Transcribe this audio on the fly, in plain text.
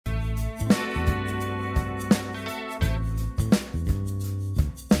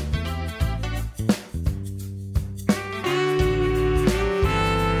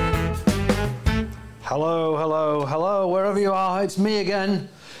Hello, hello, hello, wherever you are, it's me again,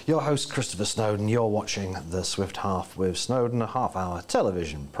 your host Christopher Snowdon. You're watching The Swift Half with Snowdon, a half-hour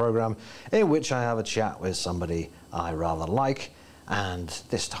television programme in which I have a chat with somebody I rather like, and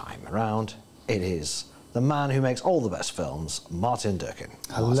this time around, it is the man who makes all the best films, Martin Durkin.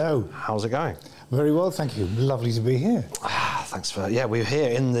 Hello. Martin, how's it going? Very well, thank you. Lovely to be here. Thanks for... Yeah, we're here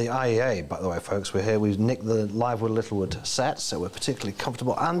in the IEA, by the way, folks. We're here. We've nicked the Live with Littlewood set, so we're particularly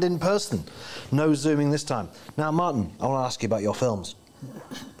comfortable and in person. No zooming this time. Now, Martin, I want to ask you about your films,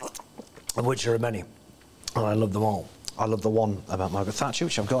 of which there are many, and I love them all. I love the one about Margaret Thatcher,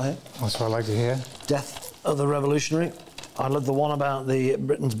 which I've got here. That's what I like to hear. Death of the Revolutionary. I love the one about the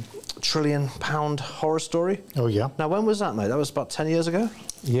Britain's £1 trillion horror story. Oh, yeah. Now, when was that made? That was about 10 years ago?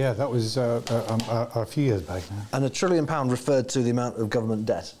 Yeah, that was a few years back now. And £1 trillion referred to the amount of government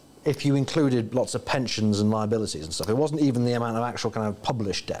debt, if you included lots of pensions and liabilities and stuff. It wasn't even the amount of actual kind of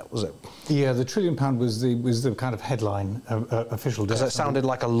published debt, was it? Yeah, the £1 trillion was the kind of headline official debt. Because it sounded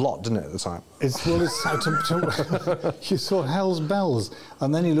like a lot, didn't it, at the time? You saw hell's bells,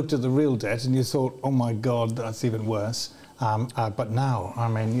 and then you looked at the real debt and you thought, oh my God, that's even worse. But now, I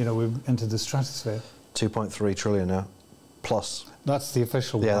mean, you know, we've entered the stratosphere. 2.3 trillion now, plus. That's the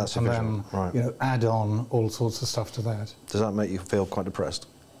official one. Yeah, that's the official one. one, right. You know, add on all sorts of stuff to that. Does that make you feel quite depressed?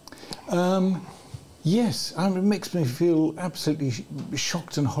 Yes, I mean, it makes me feel absolutely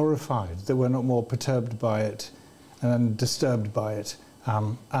shocked and horrified that we're not more perturbed by it and disturbed by it.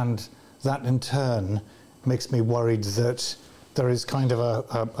 And that, in turn, makes me worried that there is kind of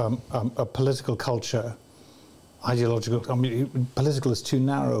a political culture, ideological, I mean, political is too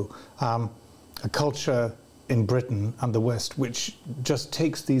narrow, a culture in Britain and the West which just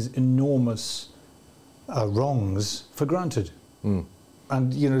takes these enormous wrongs for granted. Mm.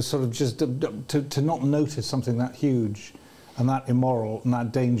 And, you know, sort of just to not notice something that huge and that immoral and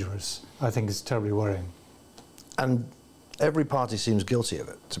that dangerous, I think is terribly worrying. And every party seems guilty of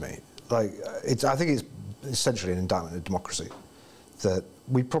it, to me. Like, I think it's essentially an indictment of democracy, that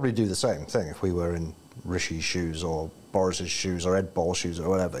we'd probably do the same thing if we were in Rishi's shoes or Boris's shoes or Ed Ball's shoes or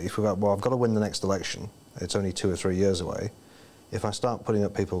whatever. If we go, well, I've got to win the next election, it's only 2 or 3 years away. If I start putting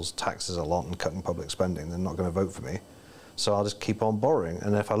up people's taxes a lot and cutting public spending, they're not going to vote for me. So I'll just keep on borrowing,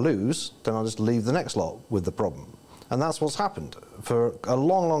 and if I lose, then I'll just leave the next lot with the problem. And that's what's happened for a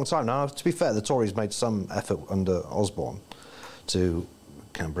long, long time. Now, to be fair, the Tories made some effort under Osborne to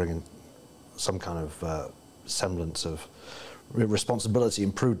kind of bring in some kind of semblance of responsibility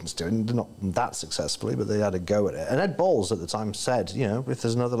and prudence to it, and not that successfully, but they had a go at it. And Ed Balls at the time said, you know, if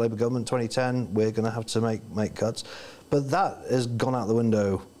there's another Labour government in 2010, we're going to have to make cuts. But that has gone out the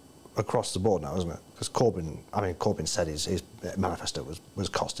window across the board now, isn't it? Because Corbyn, I mean, Corbyn said his manifesto was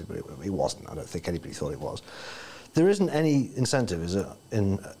costed, but it wasn't. I don't think anybody thought it was. There isn't any incentive, is it,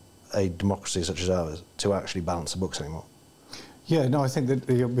 in a democracy such as ours, to actually balance the books anymore? Yeah, no, I think that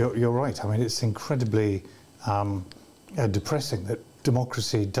you're right. I mean, it's incredibly depressing that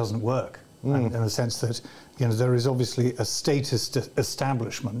democracy doesn't work, in the sense that, you know, there is obviously a statist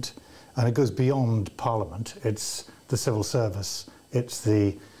establishment, and it goes beyond Parliament. It's the civil service.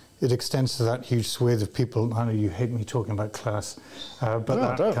 It extends to that huge swathe of people. I know you hate me talking about class, but no,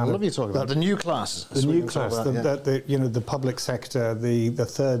 I don't. I love you talking about the new class. The new class, you know, the public sector, the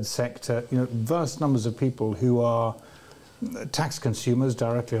third sector. You know, vast numbers of people who are tax consumers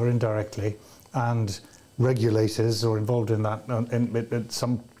directly or indirectly, and regulators or involved in that in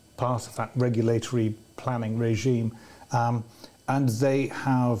some part of that regulatory planning regime, and they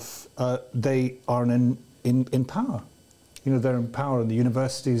are in power. You know, they're in power in the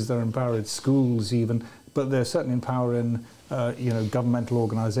universities, they're in power in schools even, but they're certainly in power in, you know, governmental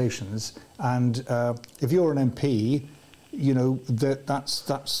organisations. And if you're an MP, you know,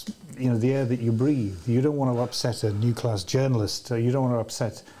 that's you know, the air that you breathe. You don't want to upset a new class journalist. You don't want to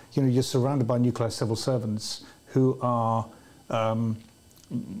upset, you know, you're surrounded by new class civil servants who are,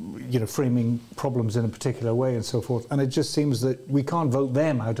 you know, framing problems in a particular way and so forth. And it just seems that we can't vote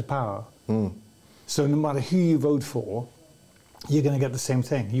them out of power. Mm. So no matter who you vote for, you're going to get the same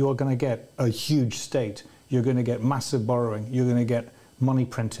thing. You are going to get a huge state. You're going to get massive borrowing. You're going to get money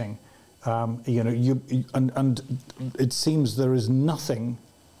printing. You know, and it seems there is nothing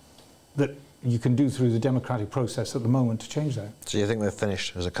that you can do through the democratic process at the moment to change that. So you think we're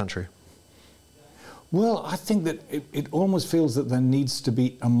finished as a country? Well, I think that it almost feels that there needs to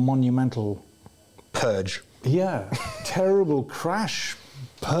be a monumental purge. Yeah, terrible crash,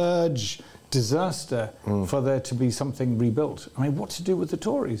 purge, disaster for there to be something rebuilt. I mean, what to do with the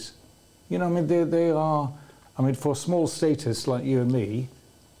Tories? You know, I mean, they are, I mean, for small statists like you and me,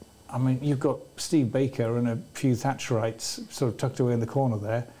 I mean, you've got Steve Baker and a few Thatcherites sort of tucked away in the corner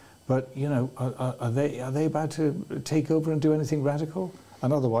there, But, you know, are they about to take over and do anything radical?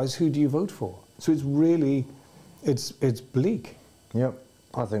 And otherwise, who do you vote for? So it's really, it's bleak. Yep,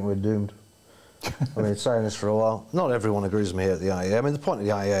 I think we're doomed. I mean, saying this for a while. Not everyone agrees with me at the IEA. I mean, the point of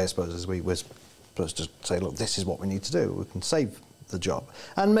the IEA, I suppose, is we're supposed to say, look, this is what we need to do. We can save the job.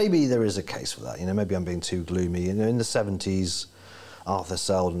 And maybe there is a case for that. You know, maybe I'm being too gloomy. You know, in the 70s, Arthur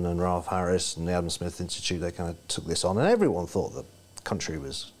Selden and Ralph Harris and the Adam Smith Institute, they kind of took this on, and everyone thought the country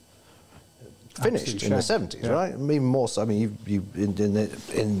was finished in the 70s, right? Even more so. I mean,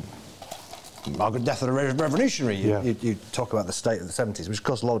 in Margaret Death of the Revolutionary, you talk about the state of the 70s, which of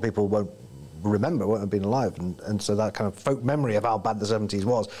course a lot of people won't remember, won't have been alive, and so that kind of folk memory of how bad the 70s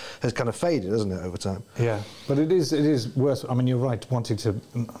was has kind of faded, hasn't it, over time? Yeah, but it is worth. I mean, you're right, wanting to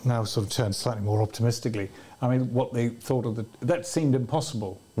now sort of turn slightly more optimistically. I mean, what they thought of that seemed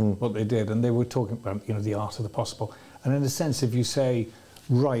impossible, what they did, and they were talking about, you know, the art of the possible. And in a sense, if you say,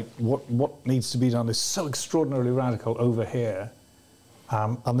 right, what needs to be done is so extraordinarily radical over here,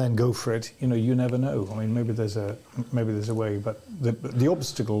 and then go for it, you know, you never know. I mean, maybe there's a way, but the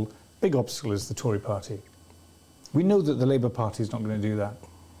obstacle. Big obstacle is the Tory party. We know that the Labour Party is not going to do that.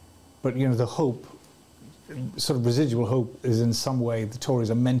 But, you know, the hope, sort of residual hope, is in some way the Tories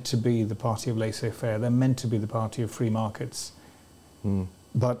are meant to be the party of laissez-faire. They're meant to be the party of free markets.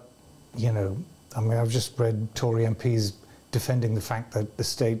 But, you know, I mean, I've just read Tory MPs defending the fact that the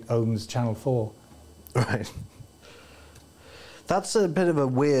state owns Channel 4. Right. That's a bit of a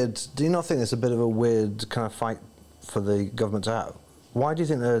weird... Do you not think it's a bit of a weird kind of fight for the government to have? Why do you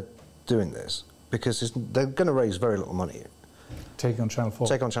think they're doing this? Because they're going to raise very little money. Taking on Channel 4?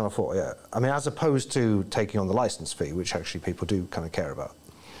 Take on Channel 4, yeah. I mean, as opposed to taking on the licence fee, which actually people do kind of care about.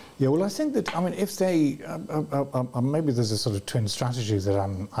 Yeah, well, I think that, I mean, if they... maybe there's a sort of twin strategy that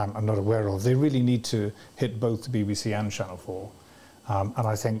I'm not aware of. They really need to hit both the BBC and Channel 4. And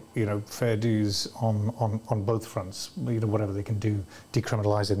I think, you know, fair dues on both fronts, you know, whatever they can do,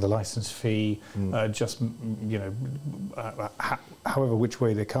 decriminalising the licence fee, just, you know, however which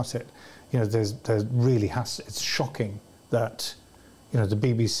way they cut it. You know, there's really it's shocking that, you know, the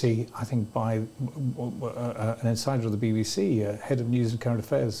BBC, I think by an insider of the BBC, head of news and current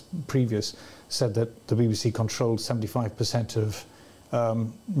affairs previous, said that the BBC controlled 75% of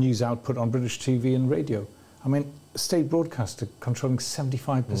news output on British TV and radio. I mean, a state broadcaster controlling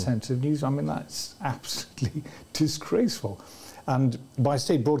 75% of news, I mean, that's absolutely disgraceful. And by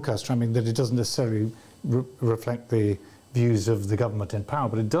state broadcaster, I mean that it doesn't necessarily reflect the views of the government in power,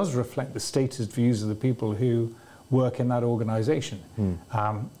 but it does reflect the statist views of the people who work in that organisation.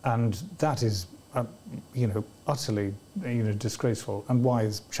 And that is, you know, utterly, you know, disgraceful. And why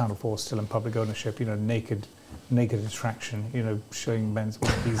is Channel 4 still in public ownership? You know, naked attraction, you know, showing men's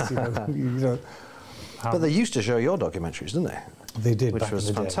bodies, you know, you know. But they used to show your documentaries, didn't they? They did, which was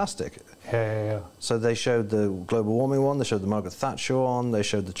fantastic. Yeah. So they showed the global warming one, they showed the Margaret Thatcher one, they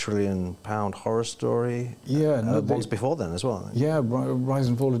showed the £1 trillion horror story. Yeah, once before then as well. Yeah, Rise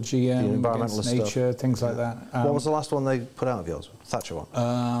and Fall of GM, Environmental Nature, things like that. What was the last one they put out of yours? Thatcher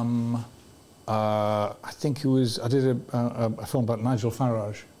one. I think it was. I did a film about Nigel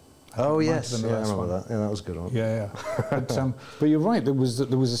Farage. Oh yes, yeah, I remember that. Yeah, that was a good one. Yeah. But you're right. There was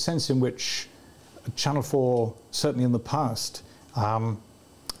a sense in which Channel 4, certainly in the past,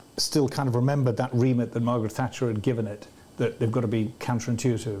 still kind of remembered that remit that Margaret Thatcher had given it, that they've got to be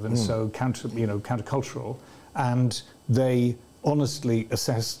counterintuitive and so countercultural, and they honestly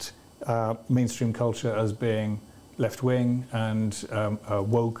assessed mainstream culture as being left-wing and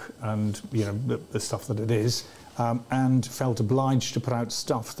woke and, you know, the stuff that it is, and felt obliged to put out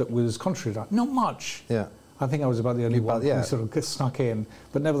stuff that was contrary to that. Not much. Yeah. I think I was about the only one who sort of snuck in,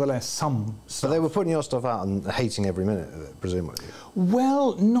 but nevertheless, some stuff. But they were putting your stuff out and hating every minute of it, presumably.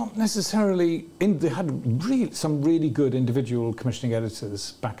 Well, not necessarily. They had some really good individual commissioning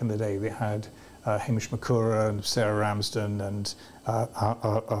editors back in the day. They had Hamish Makura and Sarah Ramsden and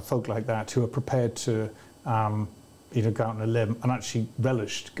folk like that who were prepared to you know, go out on a limb and actually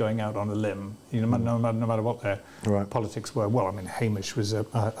relished going out on a limb, you know, no matter what their politics were. Well, I mean, Hamish was a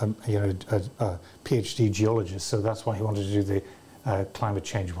PhD geologist, so that's why he wanted to do the climate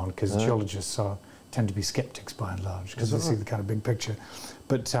change one, because geologists tend to be skeptics by and large, because they see the kind of big picture.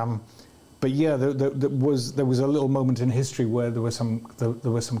 But yeah, there was a little moment in history where there were some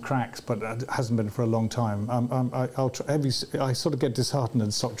cracks, but it hasn't been for a long time. I sort of get disheartened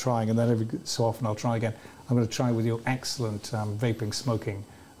and stop trying, and then every so often I'll try again. I'm going to try with your excellent vaping smoking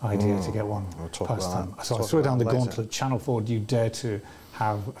idea to get one past time. So I throw down the gauntlet. Channel 4, do you dare to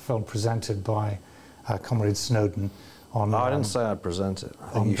have a film presented by Comrade Snowden on. I didn't say I'd present it. I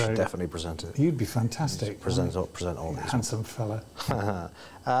think you should definitely present it. You'd be fantastic. Present all these. Handsome fella.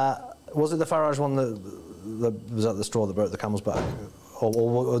 Was it the Farage one that was at the straw that broke the camel's back,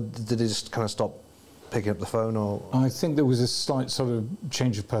 or did he just kind of stop picking up the phone? Or I think there was a slight sort of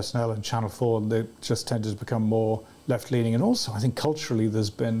change of personnel in Channel 4, and they just tended to become more left-leaning. And also, I think culturally, there's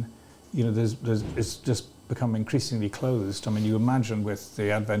been, you know, it's just become increasingly closed. I mean, you imagine with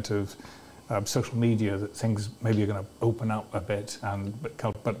the advent of social media that things maybe are going to open up a bit,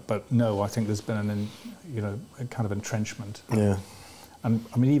 but no, I think there's been a kind of entrenchment. Yeah. And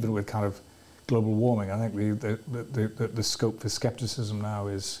I mean, even with kind of global warming, I think the scope for scepticism now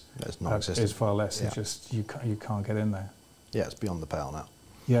is far less. Yeah. It's just you can't get in there. Yeah, it's beyond the pale now.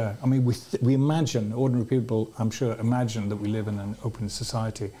 Yeah, I mean, we imagine, ordinary people, I'm sure, imagine that we live in an open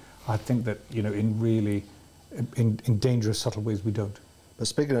society. I think that, you know, in dangerous, subtle ways, we don't. But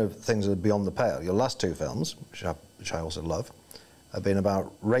speaking of things that are beyond the pale, your last two films, which I also love, have been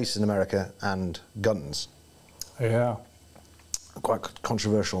about race in America and guns. Yeah. Quite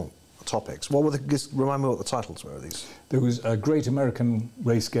controversial topics. What were remind me what the titles were of these? There was a Great American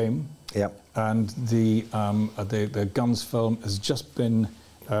Race Game. Yep. And the Guns film has just been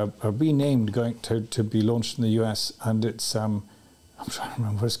renamed, going to be launched in the US, and it's I'm trying to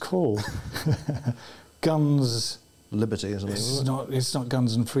remember what it's called. Guns. Liberty, isn't it? It's not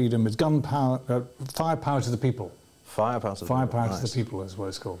Guns and Freedom. It's Gunpower. Firepower to the People. Firepower to the People. Firepower to the People is what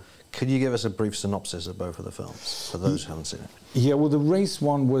it's called. Could you give us a brief synopsis of both of the films for those who haven't seen it? Yeah, well, the race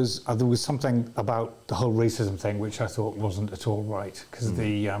one was there was something about the whole racism thing which I thought wasn't at all right, because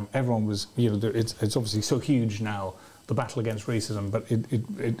everyone was, you know, it's obviously so huge now, the battle against racism, but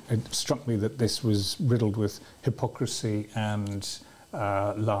it struck me that this was riddled with hypocrisy and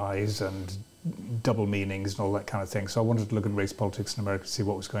lies and double meanings and all that kind of thing. So I wanted to look at race politics in America to see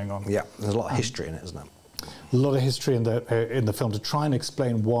what was going on. Yeah, there's a lot of history in it, isn't there? A lot of history in the film to try and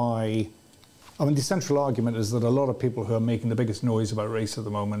explain why. I mean, the central argument is that a lot of people who are making the biggest noise about race at the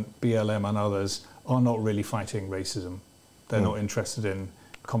moment, BLM and others, are not really fighting racism. They're not interested in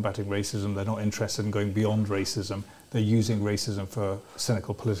combating racism. They're not interested in going beyond racism. They're using racism for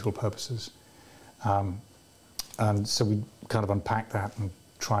cynical political purposes. And so we kind of unpack that and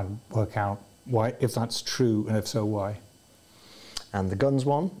try and work out why, if that's true, and if so, why. And the guns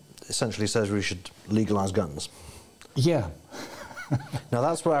one essentially says we should legalise guns. Yeah. Now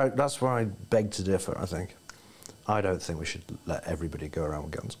that's where I beg to differ. I think I don't think we should let everybody go around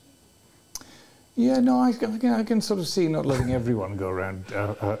with guns. Yeah, no, I can sort of see not letting everyone go around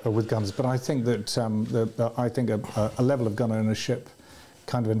with guns, but I think that a level of gun ownership,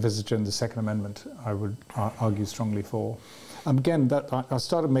 kind of envisaged in the Second Amendment, I would argue strongly for. Again, I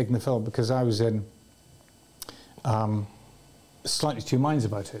started making the film because I was in slightly two minds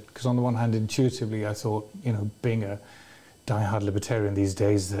about it. Because on the one hand, intuitively, I thought, you know, being a die-hard libertarian these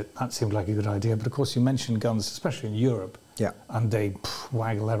days, that seemed like a good idea. But of course, you mentioned guns, especially in Europe. Yeah. And they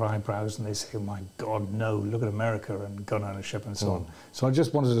waggle their eyebrows and they say, oh my God, no, look at America and gun ownership and so on. So I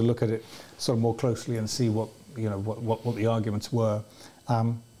just wanted to look at it sort of more closely and see what the arguments were.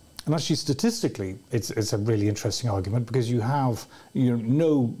 And actually, statistically, it's a really interesting argument because you have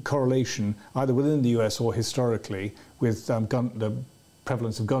no correlation either within the US or historically with the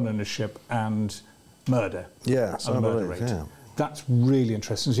prevalence of gun ownership and murder. Yeah, so and murder rate. Yeah. That's really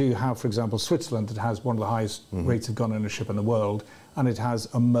interesting. So you have, for example, Switzerland that has one of the highest rates of gun ownership in the world, and it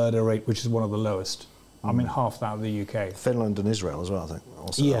has a murder rate which is one of the lowest. I mean, half that of the UK. Finland and Israel as well, I think.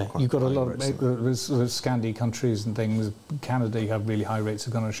 Also yeah, you've got a lot of Scandi countries and things. Canada, you have really high rates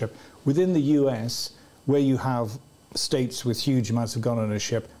of gun ownership. Within the US, where you have states with huge amounts of gun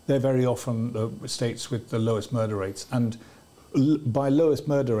ownership, they're very often the states with the lowest murder rates. And by lowest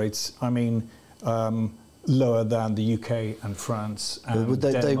murder rates, I mean lower than the UK and France and would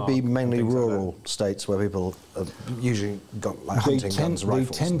they Denmark be mainly rural like states where people have usually got like hunting guns,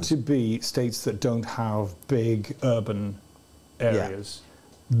 rifles? They tend to be states that don't have big urban areas.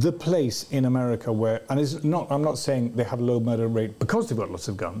 Yeah. The place in America where, and it's not, I'm not saying they have a low murder rate because they've got lots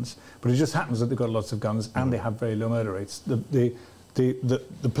of guns, but it just happens that they've got lots of guns and they have very low murder rates. The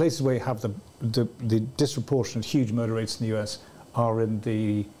places where you have the disproportionate huge murder rates in the US are in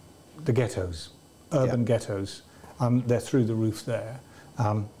the ghettos. Urban ghettos, they're through the roof there.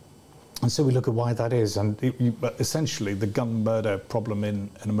 And so we look at why that is. And essentially, the gun murder problem in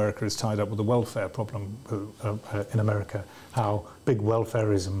America is tied up with the welfare problem in America, how big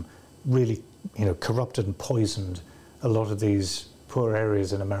welfarism really corrupted and poisoned a lot of these poor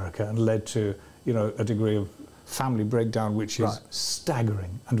areas in America and led to a degree of family breakdown which is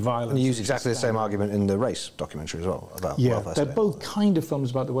staggering and violent. And you use exactly the same argument in the Race documentary as well about welfare state. They're both kind of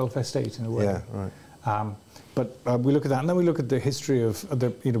films about the welfare state in a way. Yeah, right. But we look at that, and then we look at the history of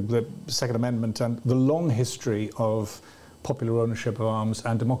the Second Amendment and the long history of popular ownership of arms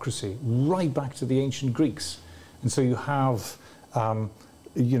and democracy, right back to the ancient Greeks. And so you have,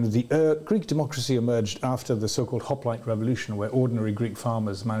 the Greek democracy emerged after the so-called Hoplite Revolution, where ordinary Greek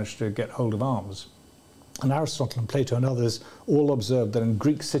farmers managed to get hold of arms. And Aristotle and Plato and others all observed that in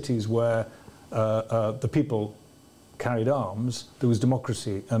Greek cities where the people carried arms, there was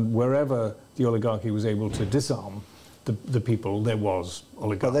democracy, and wherever the oligarchy was able to disarm the people, there was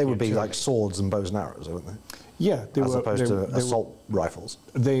oligarchy. But they would be like swords and bows and arrows, wouldn't they? Yeah, as opposed to assault rifles.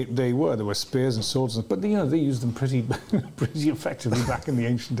 They were. There were spears and swords, but they used them pretty pretty effectively back in the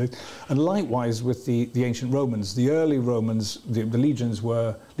ancient days. And likewise with the ancient Romans, the early Romans, the legions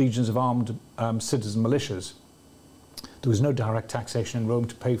were legions of armed citizen militias. There was no direct taxation in Rome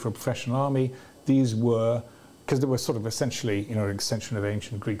to pay for a professional army. These were, because they were sort of essentially an extension of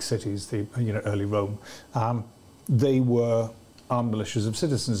ancient Greek cities, the early Rome. They were armed militias of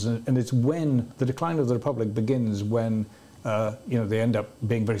citizens, and it's when the decline of the Republic begins when they end up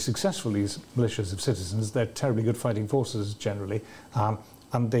being very successful, these militias of citizens. They're terribly good fighting forces generally,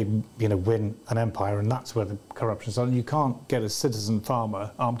 and they win an empire, and that's where the corruption starts. You can't get a citizen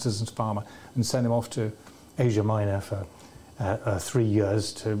farmer, armed citizen farmer, and send him off to Asia Minor for 3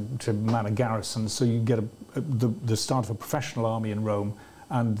 years to man a garrison. So you get the start of a professional army in Rome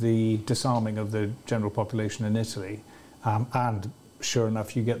and the disarming of the general population in Italy. And sure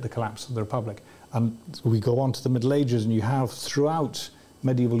enough, you get the collapse of the Republic. And we go on to the Middle Ages, and you have throughout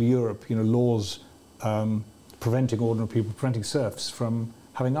medieval Europe, laws preventing ordinary people, preventing serfs from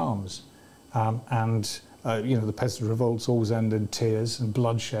having arms. The peasant revolts always end in tears and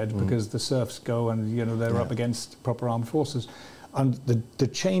bloodshed because the serfs go and they're up against proper armed forces. And the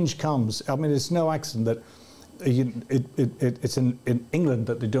change comes. I mean, it's no accident that it's in England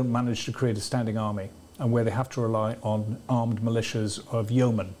that they don't manage to create a standing army, and where they have to rely on armed militias of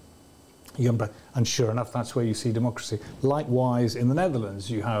yeomen. And sure enough, that's where you see democracy. Likewise, in the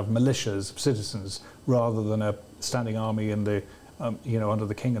Netherlands, you have militias of citizens rather than a standing army in the, under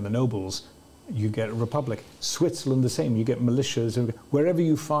the king and the nobles. You get a republic. Switzerland, the same. You get militias wherever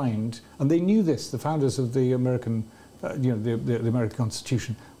you find, and they knew this. The founders of the American, the American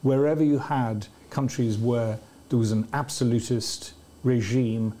Constitution. Wherever you had countries where there was an absolutist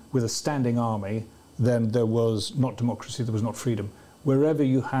regime with a standing army, then there was not democracy, there was not freedom. Wherever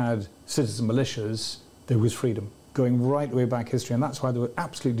you had citizen militias, there was freedom, going right way back history, and that's why they were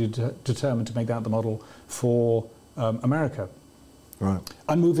absolutely determined to make that the model for America. Right.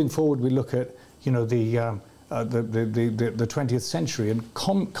 And moving forward, we look at the 20th century, and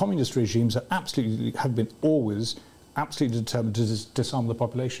communist regimes have been always absolutely determined to disarm the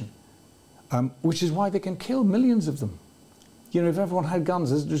population, which is why they can kill millions of them. If everyone had guns,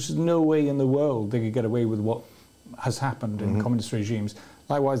 there's just no way in the world they could get away with what has happened in communist regimes.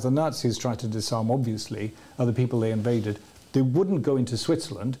 Likewise, the Nazis tried to disarm, obviously, other people they invaded. They wouldn't go into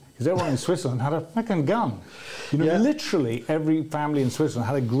Switzerland, because everyone in Switzerland had a fucking gun. Literally every family in Switzerland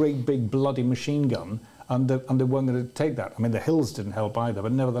had a great big bloody machine gun, and they weren't going to take that. I mean, the hills didn't help either,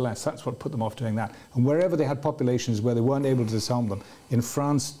 but nevertheless, that's what put them off doing that. And wherever they had populations where they weren't able to disarm them, in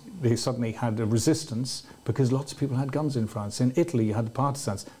France, they suddenly had a resistance because lots of people had guns in France. In Italy, you had the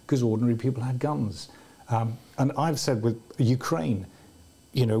partisans because ordinary people had guns. And I've said with Ukraine,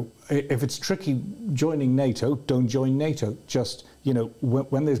 if it's tricky joining NATO, don't join NATO. Just,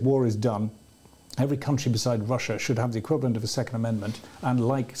 when this war is done, every country beside Russia should have the equivalent of a Second Amendment, and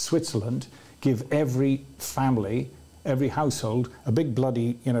like Switzerland, give every family, every household, a big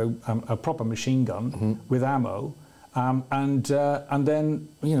bloody, a proper machine gun with ammo, and then,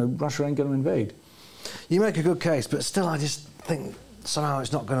 Russia ain't going to invade. You make a good case, but still I just think somehow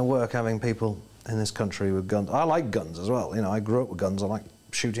it's not going to work having people in this country with guns. I like guns as well. I grew up with guns. I like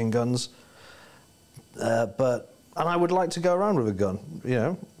shooting guns. And I would like to go around with a gun.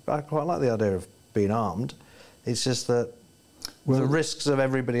 I quite like the idea of being armed. It's just that the risks of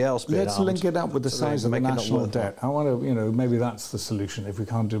everybody else being armed. Let's link it up with the size of the national debt. I want to, maybe that's the solution if we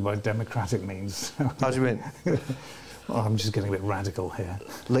can't do it by democratic means. How do you mean? Well, I'm just getting a bit radical here.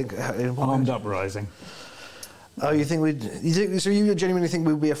 Armed uprising. Oh, you think so you genuinely think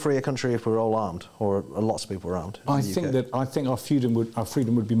we'd be a freer country if we were all armed, or lots of people were armed? I think our freedom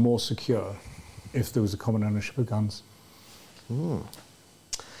would be more secure if there was a common ownership of guns.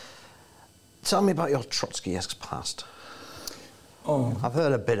 Tell me about your Trotsky-esque past. Oh, I've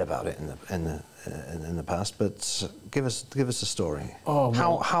heard a bit about it in the past, but give us a story. Oh,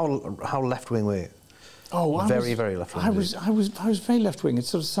 well, how left-wing were you? Oh, very left-wing. I was very left-wing. It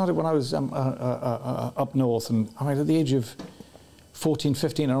sort of started when I was up north, and I mean, at the age of 14,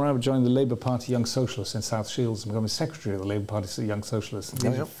 15, I remember joining the Labour Party Young Socialists in South Shields and becoming secretary of the Labour Party Young Socialists at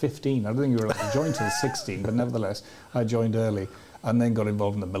the age of 15. I don't think you were allowed to join till 16, but nevertheless, I joined early and then got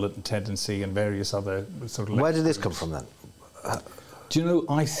involved in the militant tendency and various other sort of... Where did this come from then? Do you know,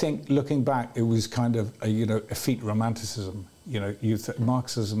 I think, looking back, it was kind of, effete romanticism. You know,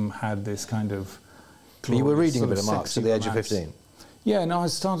 Marxism had this kind of... You were reading a bit of Marx at the age of 15? Yeah, no, I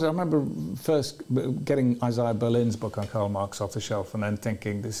remember first getting Isaiah Berlin's book on Karl Marx off the shelf and then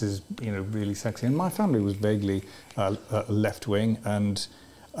thinking, this is, really sexy. And my family was vaguely left-wing and...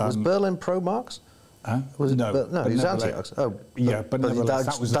 was Berlin pro-Marx? Was it? No, he was anti-Marx. Oh, yeah, but nevertheless,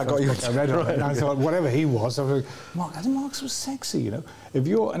 that was the first book I read of it. And I thought, whatever he was, I was like, Marx was sexy, If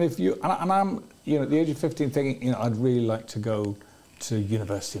you're, and I'm, at the age of 15 thinking, I'd really like to go to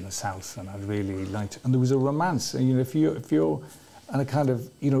university in the South and I'd really like to, and there was a romance, and if you're, and a kind of,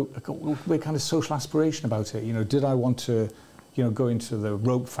 a kind of social aspiration about it, did I want to, go into the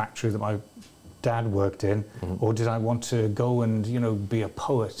rope factory that my dad worked in, or did I want to go and be a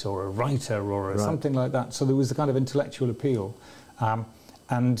poet or a writer or something like that? So there was the kind of intellectual appeal,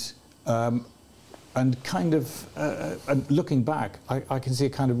 and kind of and looking back, I can see a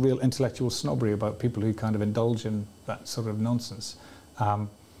kind of real intellectual snobbery about people who kind of indulge in that sort of nonsense.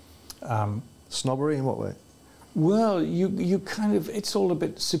 Snobbery in what way? Well, you kind of, it's all a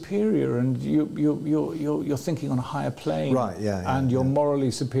bit superior, and you're thinking on a higher plane, right? Yeah, and you're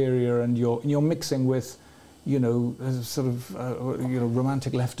morally superior, and you're mixing with, sort of,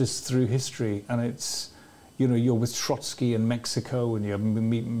 romantic leftists through history, and it's, you're with Trotsky in Mexico, and you're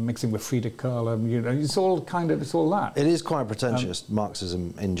mixing with Frida Kahlo. It's all that. It is quite pretentious,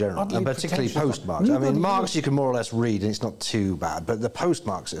 Marxism in general, and particularly post-Marx. I mean, Marx you can more or less read, and it's not too bad, but the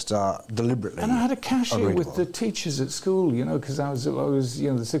post-Marxists are deliberately. And I had a cashier with the teachers at school, because I was,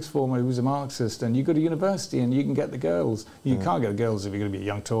 the sixth former who was a Marxist, and you go to university and you can get the girls. You can't get girls if you're going to be a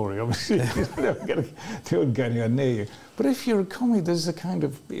young Tory, obviously. They won't get anywhere near you. But if you're a commie, there's a kind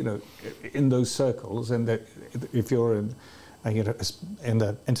of, in those circles, and that if you're in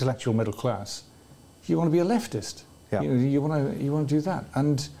the intellectual middle class, you want to be a leftist. Yeah. You want to do that.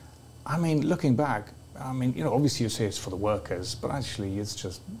 And I mean, looking back, obviously you say it's for the workers, but actually it's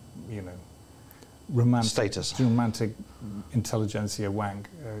just, romantic status, romantic intelligentsia wank,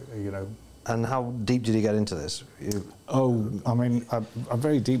 And how deep did you get into this? I'm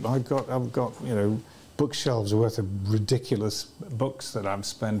very deep. I've got bookshelves worth of ridiculous books that I've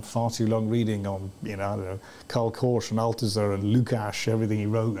spent far too long reading on, I don't know, Karl Korsch and Althusser and Lukács, everything he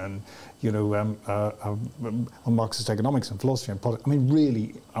wrote, and, on Marxist economics and philosophy and politics.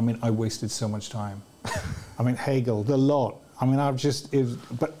 I wasted so much time. Hegel, the lot.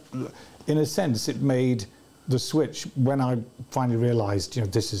 But in a sense, it made the switch when I finally realised,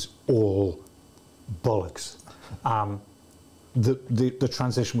 this is all bollocks. The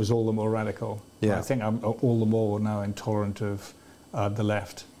transition was all the more radical. Yeah. I think I'm all the more now intolerant of the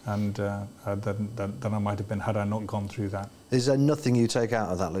left and than I might have been had I not gone through that. Is there nothing you take out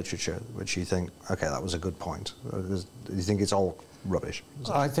of that literature which you think, OK, that was a good point? Do you think it's all rubbish?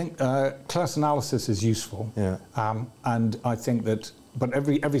 I think class analysis is useful. Yeah. And I think that, but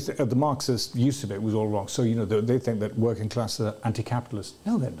everything, the Marxist use of it was all wrong. So, they think that working class are anti-capitalist.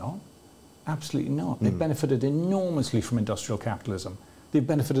 No, they're not. Absolutely not. They've benefited enormously from industrial capitalism. They've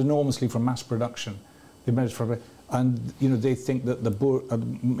benefited enormously from mass production. They benefited from it, and they think that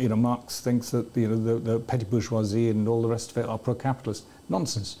Marx thinks that the petty bourgeoisie and all the rest of it are pro-capitalist.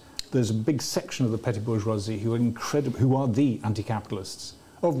 Nonsense. There's a big section of the petty bourgeoisie who are the anti-capitalists,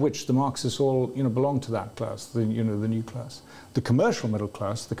 of which the Marxists all belong to that class, the new class. The commercial middle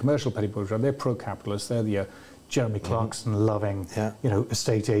class, the commercial petty bourgeois, they're pro-capitalist. They're the Jeremy Clarkson loving,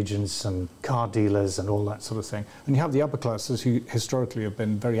 estate agents and car dealers and all that sort of thing. And you have the upper classes who historically have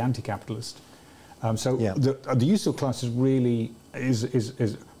been very anti-capitalist. The use of classes really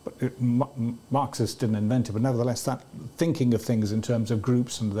Marxists didn't invent it, but nevertheless, that thinking of things in terms of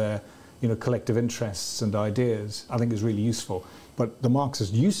groups and their collective interests and ideas, I think is really useful. But the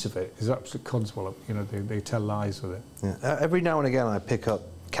Marxist use of it is absolute codswallop. They tell lies with it. Yeah. Every now and again, I pick up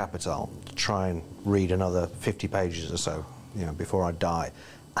Capital to try and read another 50 pages or so, before I die,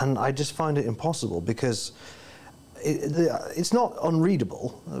 and I just find it impossible because it's not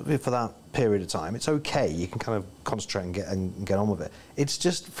unreadable for that period of time. It's okay, you can kind of concentrate and get on with it. It's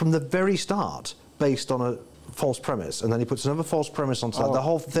just from the very start based on a false premise, and then he puts another false premise on top. The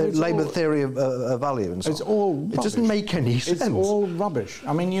whole Labour theory of value and so on. It's all rubbish. It doesn't make any sense. It's all rubbish.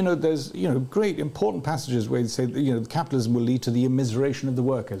 There's great important passages where they say capitalism will lead to the immiseration of the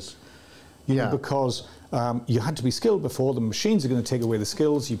workers. Because you had to be skilled before. The machines are going to take away the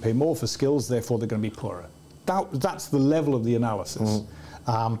skills. You pay more for skills, therefore they're going to be poorer. that's the level of the analysis.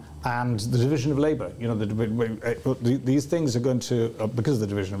 And the division of labour, you know, these things are going to, because of the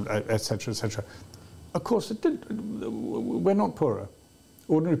division, etc., etc. Of course, we're not poorer.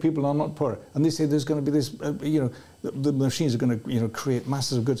 Ordinary people are not poorer. And they say there's going to be this, you know, the machines are going to, you know, create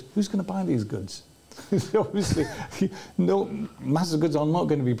masses of goods. Who's going to buy these goods? Obviously, masses of goods are not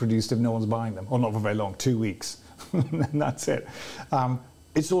going to be produced if no one's buying them, or not for very long, 2 weeks, and that's it.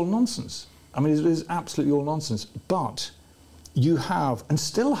 It's all nonsense. I mean, it is absolutely all nonsense. But you have, and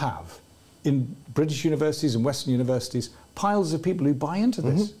still have, in British universities and Western universities, piles of people who buy into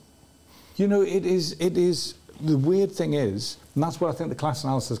this. You know, it is, the weird thing is, and that's where I think the class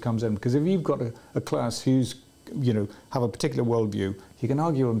analysis comes in, because if you've got a class who's, you know, have a particular worldview, you can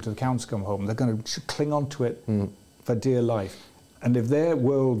argue them to the counts come home, they're going to cling on to it for dear life. And if their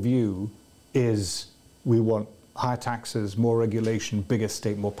worldview is, we want higher taxes, more regulation, bigger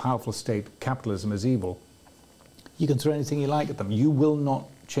state, more powerful state, capitalism is evil, you can throw anything you like at them. You will not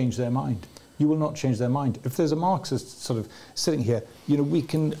change their mind. You will not change their mind. If there's a Marxist sort of sitting here, you know, we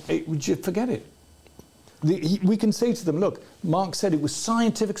can forget it. We can say to them, look, Marx said it was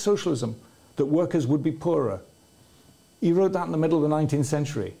scientific socialism that workers would be poorer. He wrote that in the middle of the 19th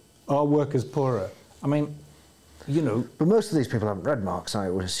century. Are workers poorer? I mean, you know. But most of these people haven't read Marx, I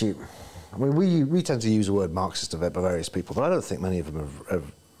would assume. I mean, we tend to use the word Marxist of it by various people, but I don't think many of them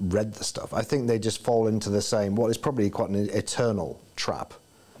have read the stuff. I think they just fall into the same, what is probably quite an eternal trap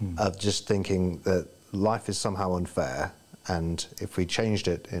of just thinking that life is somehow unfair, and if we changed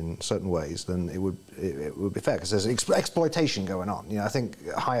it in certain ways, then it would be fair, because there's exploitation going on. You know, I think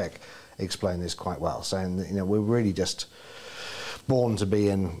Hayek explained this quite well, saying that, you know, we're really just born to be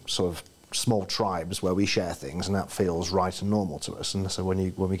in sort of small tribes where we share things, and that feels right and normal to us. And so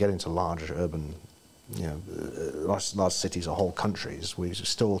when we get into large urban, you know, large cities or whole countries, we're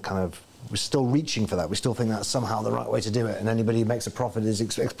still reaching for that. We still think that's somehow the right way to do it, and anybody who makes a profit is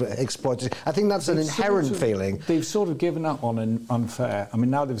exploited. I think that's an inherent feeling. They've sort of given up on unfair. I mean,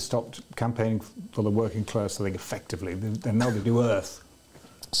 now they've stopped campaigning for the working class, I think, effectively. And now they do Earth.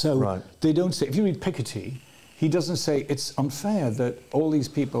 So they don't say, if you read Piketty, he doesn't say it's unfair that all these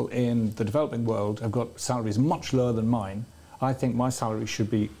people in the developing world have got salaries much lower than mine. I think my salary should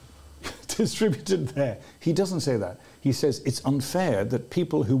be distributed there. He doesn't say that. He says it's unfair that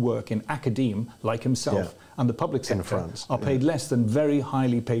people who work in academe, like himself, and the public sector are paid less than very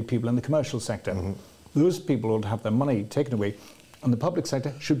highly paid people in the commercial sector. Those people ought to have their money taken away, and the public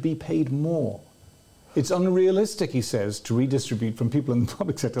sector should be paid more. It's unrealistic, he says, to redistribute from people in the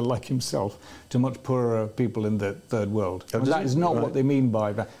public sector like himself to much poorer people in the third world. And that is not what they mean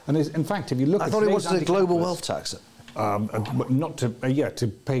by that. And in fact, if you look at... I thought it was a global wealth tax. Not to, to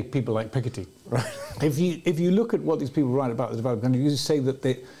pay people like Piketty. Right. If you look at what these people write about the developing countries, you say that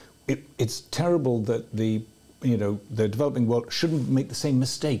it's terrible that the developing world shouldn't make the same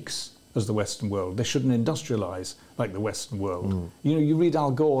mistakes as the Western world. They shouldn't industrialise like the Western world. You know, you read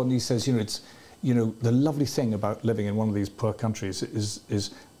Al Gore and he says, the lovely thing about living in one of these poor countries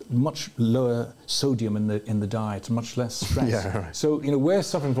is much lower sodium in the diet, much less stress. Yeah, right. So, we're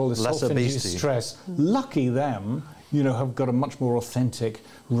suffering from all this self-induced stress. Lucky them, have got a much more authentic,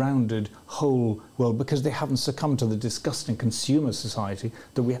 rounded, whole world because they haven't succumbed to the disgusting consumer society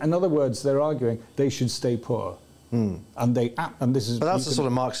that we... In other words, they're arguing they should stay poor. And this is... But that's the sort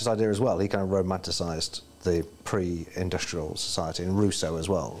of Marxist idea as well. He kind of romanticised the pre-industrial society, and Rousseau as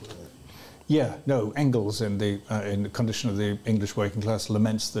well. Yeah, no, Engels in the condition of the English working class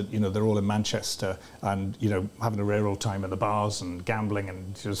laments that, they're all in Manchester and, having a rare old time in the bars and gambling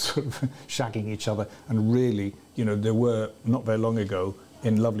and just sort of shagging each other. And really, there were, not very long ago,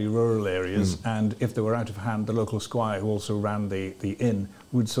 in lovely rural areas, and if they were out of hand, the local squire who also ran the inn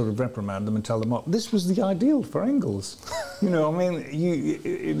would sort of reprimand them and tell them off. This was the ideal for Engels.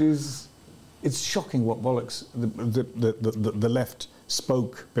 It's shocking what bollocks the left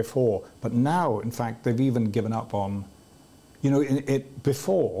spoke before, but now, in fact, they've even given up on,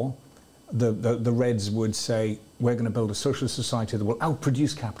 before, the Reds would say, we're going to build a socialist society that will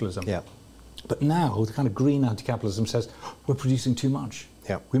outproduce capitalism. Yeah. But now, the kind of green anti-capitalism says, we're producing too much.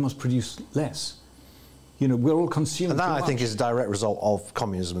 Yeah. We must produce less. We're all consuming And that, too much. I think, is a direct result of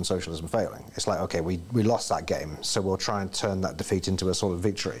communism and socialism failing. It's like, OK, we lost that game, so we'll try and turn that defeat into a sort of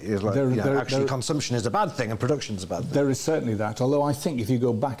victory. It's like, actually, consumption is a bad thing and production is a bad thing. There is certainly that, although I think if you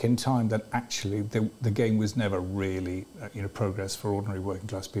go back in time, that actually the game was never really, progress for ordinary working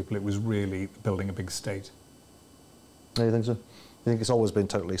class people. It was really building a big state. Do you think so? You think it's always been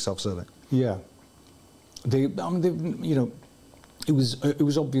totally self-serving? Yeah. It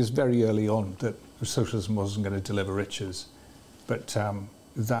was obvious very early on that socialism wasn't going to deliver riches, but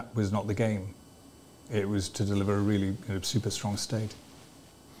that was not the game. it was to deliver a really super strong state.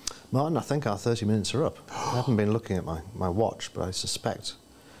 Martin, I think our 30 minutes are up. I haven't been looking at my watch, but I suspect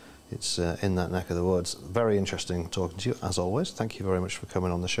it's in that neck of the woods. Very interesting talking to you, as always. Thank you very much for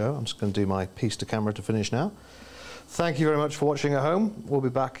coming on the show. I'm just going to do my piece to camera to finish now. Thank you very much for watching at home. We'll be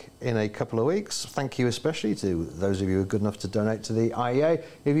back in a couple of weeks. Thank you especially to those of you who are good enough to donate to the IEA.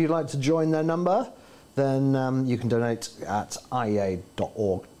 If you'd like to join their number, then you can donate at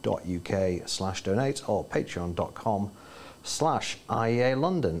iea.org.uk/donate or patreon.com/IEA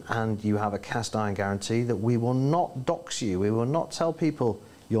London, and you have a cast iron guarantee that we will not dox you. We will not tell people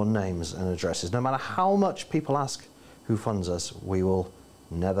your names and addresses. No matter how much people ask who funds us, we will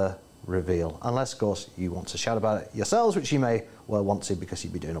never reveal, unless of course you want to shout about it yourselves, which you may well want to because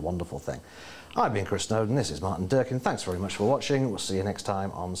you'd be doing a wonderful thing. I've been Chris Snowdon, this is Martin Durkin. Thanks very much for watching. We'll see you next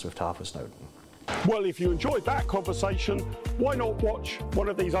time on Swift Harper Snowdon. Well, if you enjoyed that conversation, why not watch one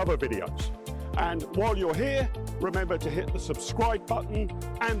of these other videos? And while you're here, remember to hit the subscribe button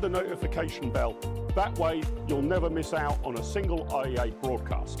and the notification bell. That way, you'll never miss out on a single IEA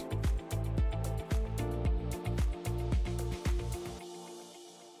broadcast.